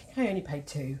obviously I think I only paid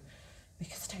 £2,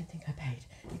 because I don't think I paid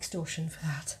extortion for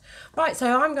that. Right,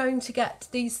 so I'm going to get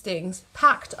these things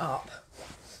packed up,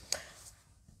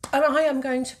 and I am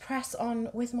going to press on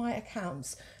with my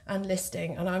accounts and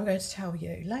listing, and I'm going to tell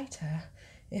you later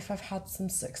if I've had some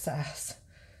success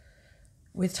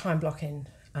with time blocking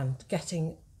and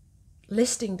getting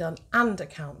listing done and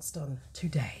accounts done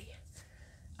today.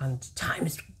 And time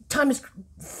is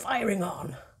firing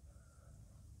on.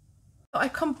 I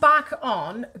come back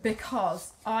on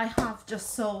because I have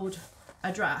just sold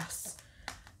a dress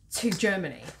to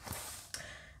Germany,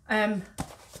 and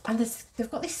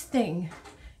they've got this thing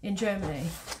in Germany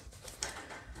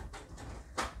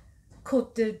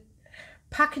called the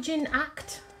Packaging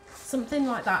Act, something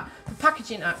like that, the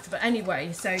Packaging Act. But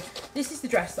anyway, so this is the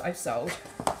dress that I've sold.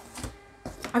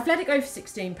 I've let it go for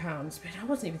 £16, but I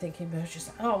wasn't even thinking, but I was just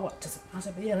like, oh, what does it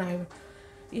matter? But you know,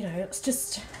 you know, let's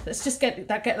just get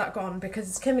that gone, because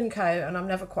it's Kim & Co, and I'm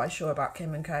never quite sure about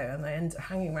Kim & Co, and they end up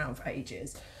hanging around for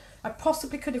ages. I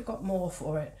possibly could have got more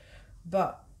for it,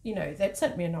 but, you know, they'd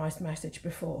sent me a nice message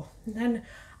before. And then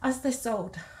as they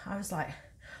sold, I was like,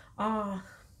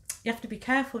 you have to be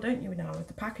careful, don't you, now with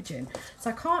the packaging. So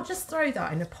I can't just throw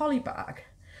that in a poly bag.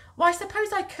 Well, I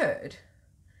suppose I could,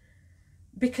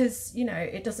 because, you know,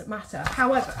 it doesn't matter.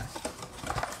 However,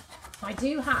 I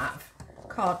do have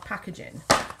card packaging,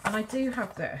 and I do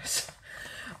have this.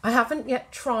 I haven't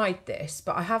yet tried this,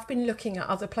 but I have been looking at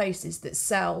other places that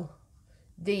sell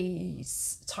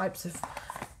these types of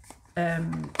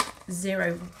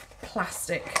zero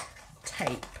plastic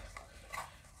tape.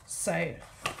 So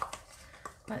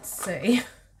let's see.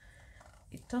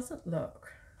 It doesn't look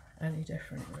any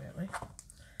different, really.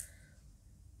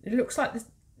 It looks like this,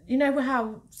 you know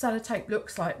how sellotape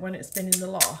looks like when it's been in the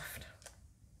loft.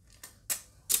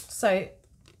 So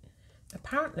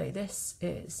apparently this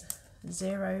is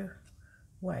zero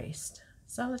waste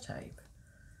sellotape.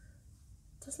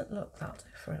 Doesn't look that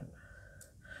different.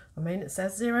 I mean, it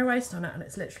says zero waste on it, and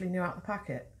it's literally new out the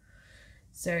packet.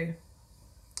 So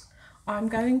I'm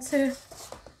going to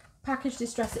package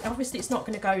this dress. Obviously it's not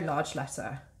going to go large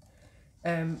letter,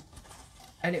 and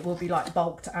it will be like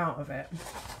bulked out of it.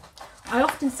 I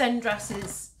often send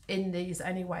dresses in these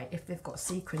anyway if they've got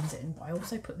sequins in, but I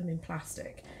also put them in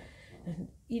plastic. And,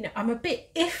 you know, I'm a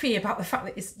bit iffy about the fact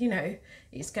that it's, you know,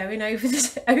 it's going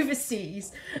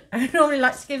overseas. I normally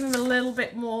like to give them a little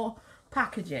bit more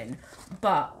packaging,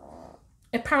 but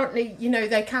apparently, you know,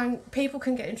 people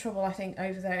can get in trouble, I think,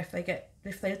 over there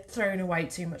if they're throwing away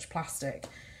too much plastic.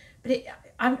 But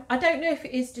I don't know if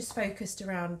it is just focused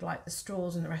around like the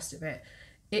straws and the rest of it.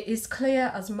 It is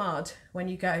clear as mud when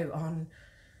you go on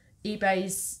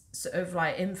eBay's sort of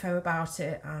like info about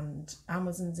it, and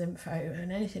Amazon's info,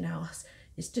 and anything else.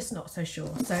 It's just not so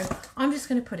sure. So I'm just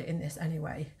going to put it in this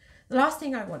anyway. The last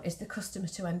thing I want is the customer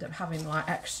to end up having like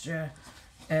extra,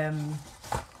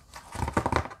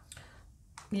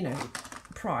 you know,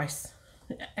 price,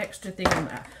 extra thing on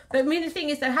there. But I mean, the thing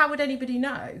is though, how would anybody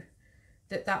know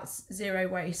that that's zero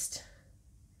waste?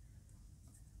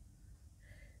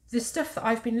 The stuff that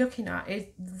I've been looking at,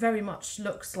 it very much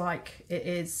looks like it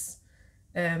is,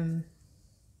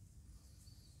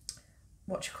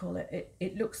 what you call it?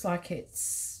 It looks like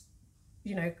it's,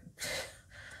 you know,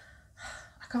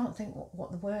 I can't think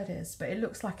what the word is, but it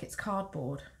looks like it's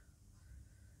cardboard.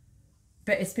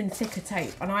 But it's been thicker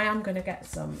tape, and I am going to get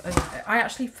some. I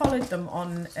actually followed them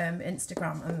on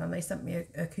Instagram, and then they sent me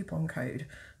a coupon code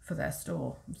for their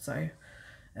store. So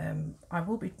I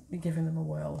will be giving them a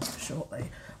whirl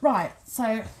shortly. Right,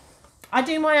 so I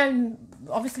do my own.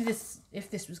 Obviously, if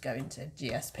this was going to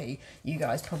GSP, you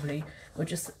guys probably would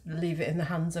just leave it in the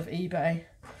hands of eBay.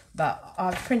 But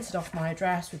I've printed off my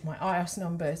address with my IOS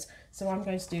numbers, so I'm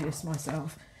going to do this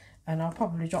myself, and I'll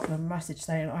probably drop them a message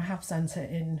saying I have sent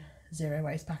it in zero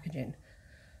waste packaging,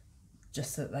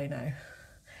 just so that they know.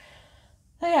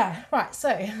 So yeah, right,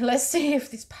 so let's see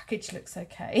if this package looks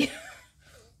okay.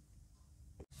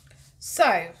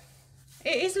 So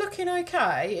it is looking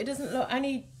okay. It doesn't look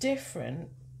any different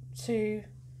to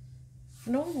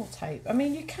normal tape. I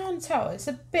mean, you can tell it's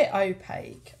a bit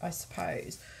opaque, I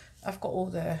suppose. I've got all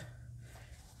the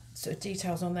sort of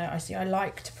details on there. I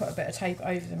like to put a bit of tape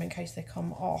over them in case they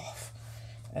come off.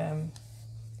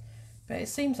 But it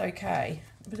seems okay.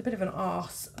 It was a bit of an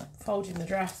arse folding the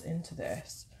dress into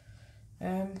this.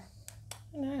 I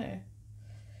don't know.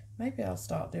 Maybe I'll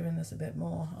start doing this a bit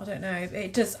more. I don't know.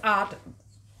 It does add.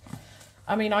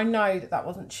 I mean, I know that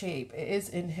wasn't cheap. It is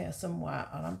in here somewhere,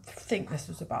 and I think this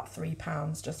was about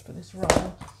 £3 just for this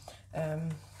roll.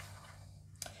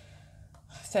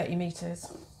 30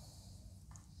 meters.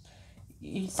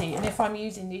 You see, and if I'm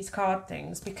using these card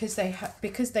things, because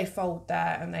they fold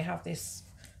there and they have this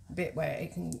bit where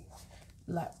it can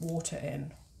let water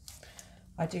in,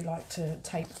 I do like to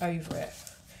tape over it.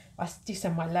 I do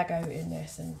send my Lego in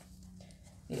this, and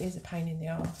it is a pain in the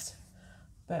arse,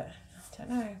 but I don't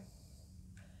know.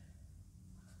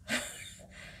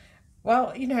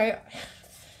 Well, you know,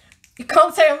 you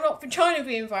can't say I'm not trying to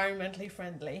be environmentally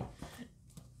friendly.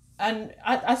 And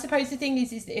I suppose the thing is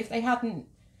that if they hadn't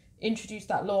introduced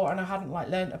that law and I hadn't like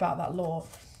learnt about that law,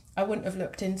 I wouldn't have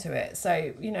looked into it.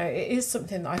 So, you know, it is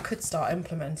something that I could start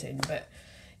implementing. But,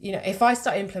 you know, if I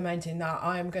start implementing that,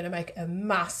 I am going to make a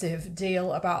massive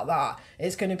deal about that.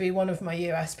 It's going to be one of my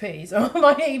USPs on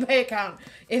my eBay account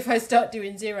if I start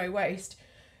doing zero waste,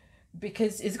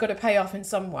 because it's got to pay off in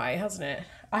some way, hasn't it?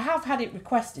 I have had it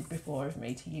requested before of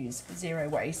me to use zero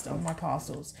waste on my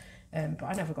parcels, but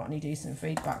I never got any decent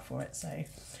feedback for it, so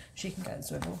she can go and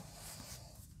swivel.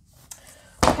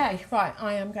 Okay, right,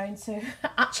 I am going to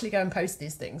actually go and post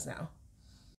these things now.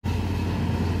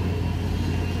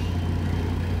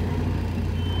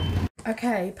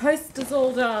 Okay, post is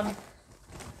all done.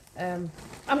 I'm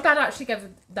glad I actually gave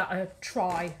that a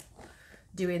try,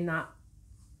 doing that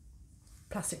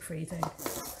plastic free thing,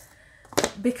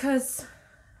 because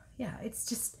yeah, it's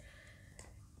just,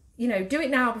 you know, do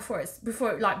it now before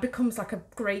it like becomes like a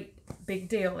great big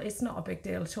deal. It's not a big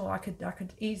deal at all. I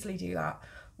could easily do that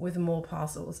with more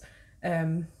parcels.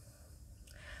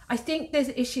 I think there's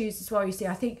issues as well, you see.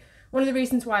 I think one of the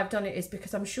reasons why I've done it is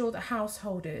because I'm sure that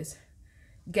householders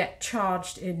get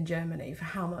charged in Germany for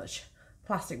how much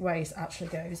plastic waste actually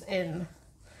goes in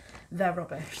their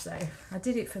rubbish. So I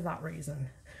did it for that reason.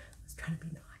 I was trying to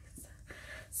be nice.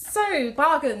 So,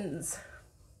 bargains.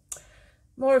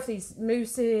 More of these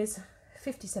mousses,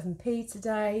 57p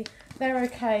today. They're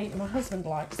okay. My husband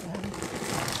likes them.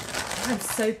 I'm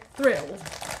so thrilled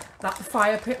that the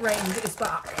fire pit range is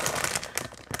back.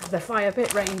 The fire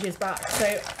pit range is back.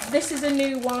 So this is a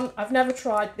new one. I've never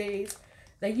tried these.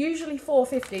 They're usually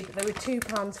 £4.50, but they were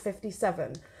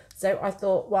 £2.57. So I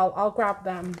thought, well, I'll grab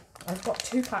them. I've got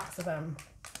 2 packs of them.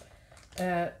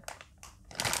 It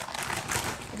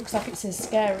looks like it says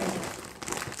scary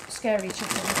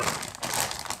chicken.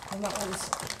 And that one's,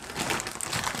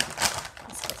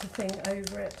 it's got a thing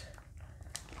over it.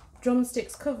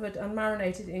 Drumsticks covered and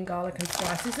marinated in garlic and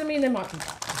spices. I mean, they might be,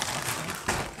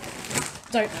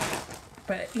 don't know.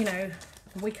 But, you know,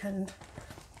 the weekend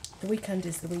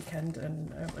is the weekend,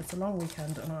 and it's a long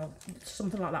weekend, and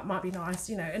something like that might be nice,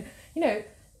 you know. And, you know,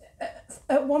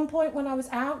 at one point when I was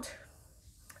out,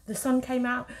 the sun came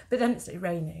out, but then it's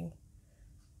raining.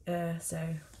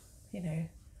 So, you know,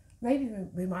 maybe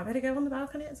we might better go on the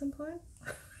balcony at some point.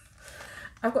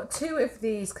 I've got 2 of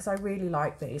these because I really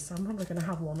like these, so I'm probably going to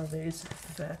have one of these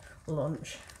for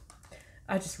lunch.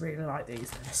 I just really like these.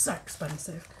 They're so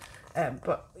expensive,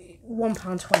 but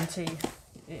 £1.20.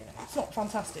 Yeah, it's not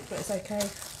fantastic, but it's okay.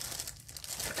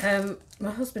 My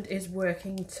husband is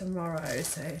working tomorrow,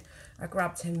 so I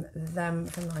grabbed him them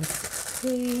for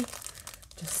 96p.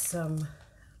 Just some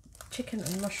chicken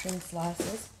and mushroom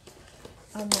slices,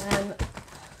 and then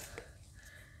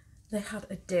they had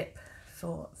a dip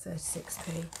for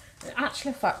 36p. In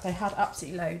actual fact, they had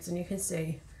absolutely loads, and you can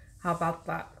see how bad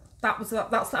that's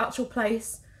the actual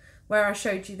place where I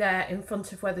showed you there in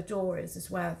front of where the door is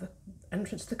where the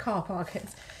entrance to the car park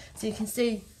is. So you can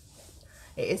see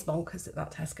it is bonkers at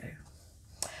that Tesco.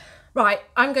 Right,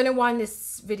 I'm going to wind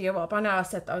this video up. I know I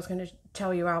said that I was going to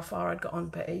tell you how far I'd got on,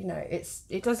 but you know,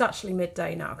 it does actually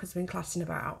midday now because I've been classing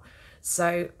about.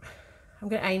 So I'm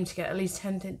going to aim to get at least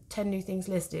 10 new things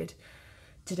listed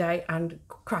today and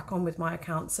crack on with my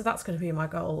account. So that's going to be my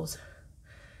goals,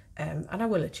 and I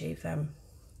will achieve them.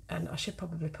 And I should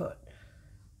probably put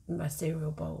my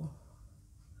cereal bowl,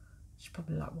 I should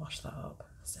probably like wash that up.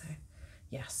 So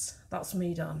yes, that's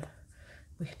me done.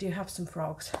 We do have some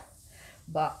frogs,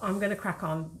 but I'm going to crack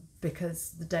on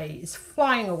because the day is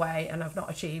flying away and I've not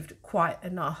achieved quite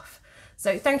enough.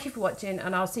 So thank you for watching,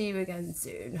 and I'll see you again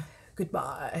soon.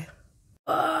 Goodbye.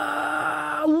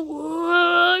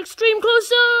 Extreme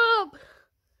close up.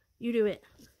 You do it.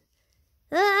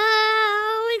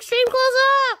 Extreme close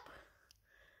up.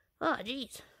 Oh,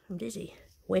 jeez, I'm dizzy,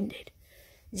 winded.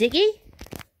 Ziggy?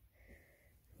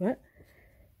 What?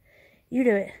 You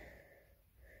do it.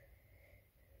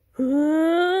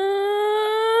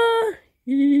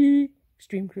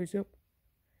 Extreme close up.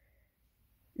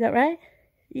 Is that right?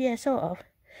 Yeah, sort of.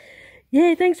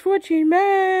 Yeah, thanks for watching.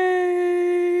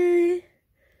 Bye.